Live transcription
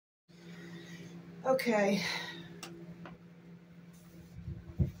Okay.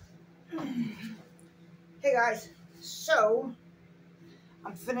 Hey guys, so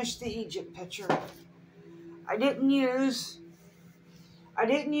I'm finished the Egypt picture. I didn't use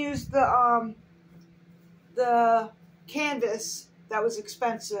the canvas that was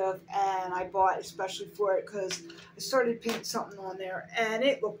expensive, and I bought especially for it because I started painting something on there and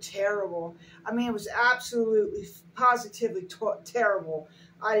it looked terrible. I mean, it was absolutely positively terrible.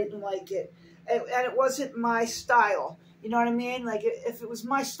 I didn't like it, and it wasn't my style. You know what I mean? Like, if it was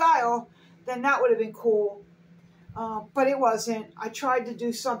my style, then that would have been cool. But it wasn't. I tried to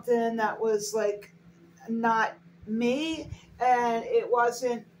do something that was like not me, and it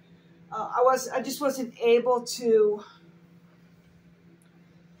wasn't. I just wasn't able to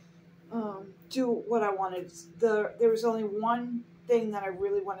do what I wanted. There was only one thing that I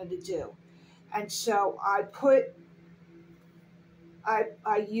really wanted to do, and so I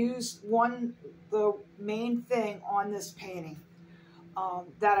used the main thing on this painting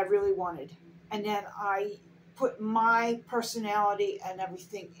that I really wanted, and then I put my personality and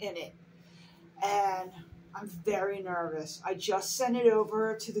everything in it. And I'm very nervous. I just sent it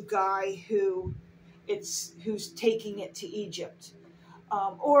over to the guy who's taking it to Egypt,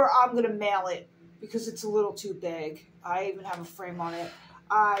 or I'm gonna mail it because it's a little too big. I even have a frame on it.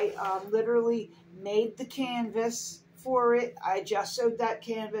 I literally made the canvas for it. I just sewed that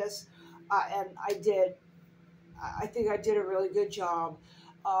canvas, and I think I did a really good job.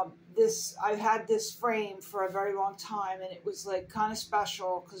 I had this frame for a very long time, and it was like kind of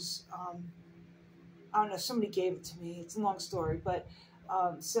special because I don't know, somebody gave it to me. It's a long story, but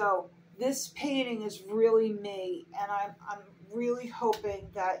so this painting is really me, and I'm really hoping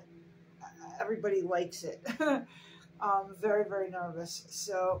that everybody likes it. I'm very, very nervous.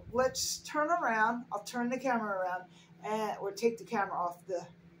 So let's turn around. I'll turn the camera around, or take the camera off the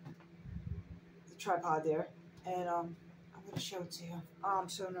tripod there, and I'm going to show it to you. Oh, I'm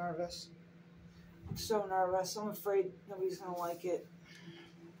so nervous. I'm so nervous. I'm afraid nobody's going to like it.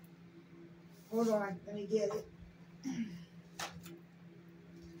 Hold on, let me get it.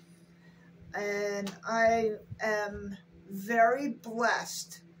 And I am very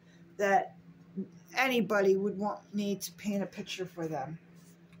blessed that anybody would want me to paint a picture for them.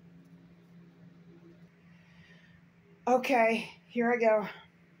 Okay, here I go.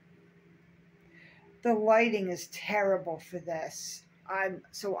 The lighting is terrible for this.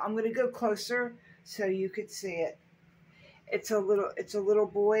 So I'm going to go closer so you could see it. It's a little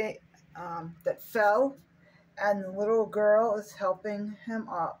boy that fell, and the little girl is helping him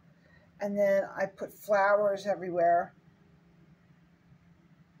up. And then I put flowers everywhere.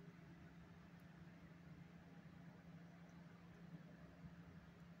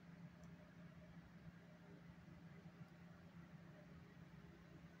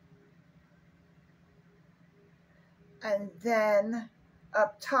 And then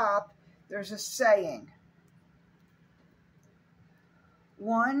up top, there's a saying.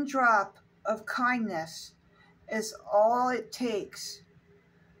 One drop of kindness is all it takes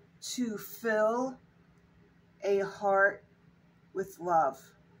to fill a heart with love.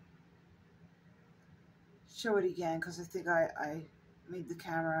 Show it again, because I think I made the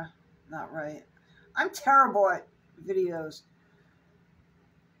camera not right. I'm terrible at videos.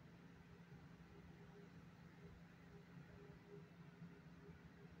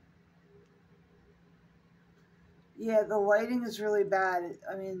 Yeah, the lighting is really bad.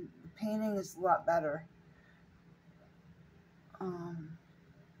 I mean, the painting is a lot better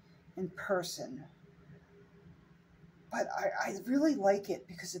in person. But I really like it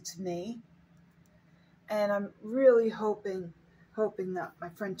because it's me. And I'm really hoping that my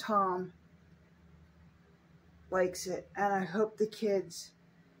friend Tom likes it. And I hope the kids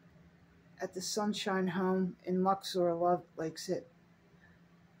at the Sunshine Home in Luxor likes it.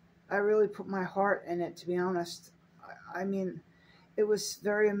 I really put my heart in it, to be honest. I mean, it was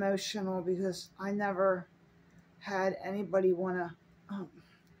very emotional because I never had anybody want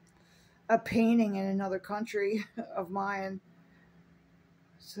a painting in another country of mine.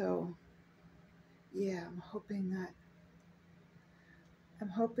 So, yeah, I'm hoping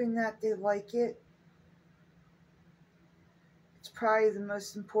that they like it. It's probably the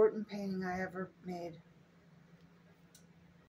most important painting I ever made.